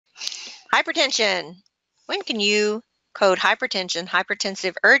Hypertension. When can you code hypertension,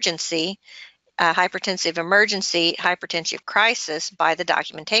 hypertensive urgency, hypertensive emergency, hypertensive crisis by the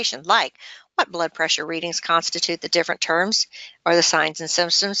documentation? Like, what blood pressure readings constitute the different terms or the signs and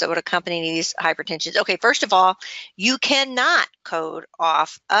symptoms that would accompany these hypertensions? Okay, first of all, you cannot code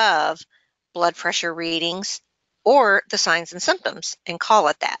off of blood pressure readings or the signs and symptoms and call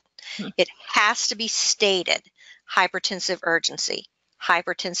it that. It has to be stated: hypertensive urgency,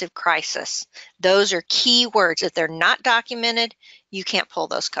 hypertensive crisis. Those are key words. If they're not documented, you can't pull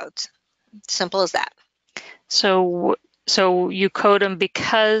those codes. Simple as that. So you code them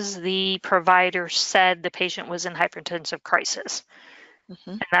because the provider said the patient was in hypertensive crisis.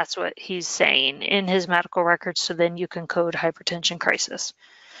 And that's what he's saying in his medical records. So then you can code hypertension crisis,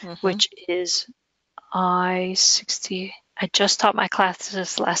 which is I-60. I just taught my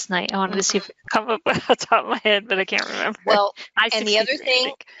classes last night. I wanted to see if it could come up off the top of my head, but I can't remember. Well, and the other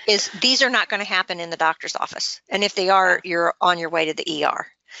thing is these are not going to happen in the doctor's office. And if they are, you're on your way to the ER.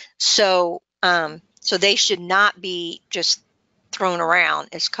 So they should not be just thrown around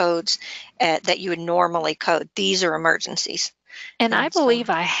as codes that you would normally code. These are emergencies. And I believe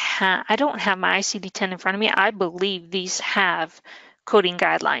I don't have my ICD-10 in front of me. I believe these have coding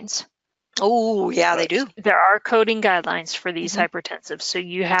guidelines. Oh, yeah, they do. There are coding guilines for these hypertensive. So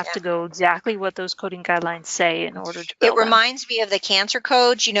you have to go exactly what those coding guidelines say in order to build It reminds me of the cancer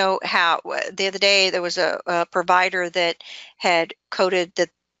codes. You know how the other day there was a provider that had coded that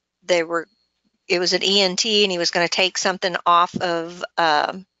it was an ENT and he was going to take something off of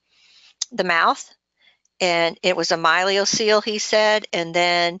the mouth, and it was a myelocele, he said,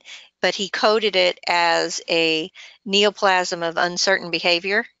 but he coded it as a neoplasm of uncertain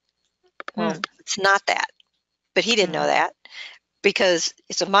behavior. Well, it's not that, but he didn't know that because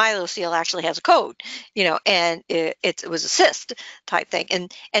it's a myelocele actually has a code, and it was a cyst type thing.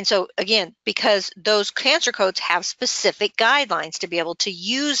 And so again, because those cancer codes have specific guidelines to be able to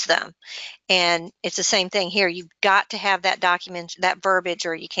use them. And it's the same thing here. You've got to have that document, that verbiage,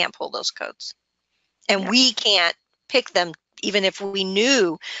 or you can't pull those codes. And we can't pick them even if we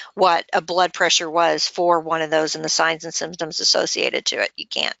knew what a blood pressure was for one of those and the signs and symptoms associated to it. You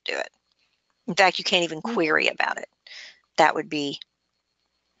can't do it. In fact, you can't even query about it. That would be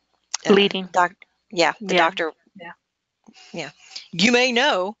leading. Doctor. Yeah. You may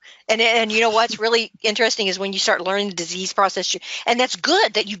know. And you know what's really interesting is when you start learning the disease process, and that's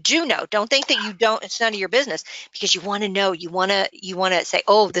good that you do know. Don't think that you don't. It's none of your business, because you want to know. You want to say,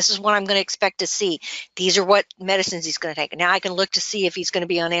 oh, this is what I'm going to expect to see. These are what medicines he's going to take. And now I can look to see if he's going to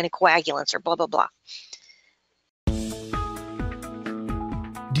be on anticoagulants or blah, blah, blah.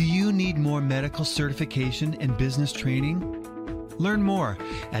 Do you need more medical certification and business training? Learn more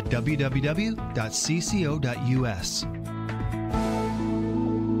at www.cco.us.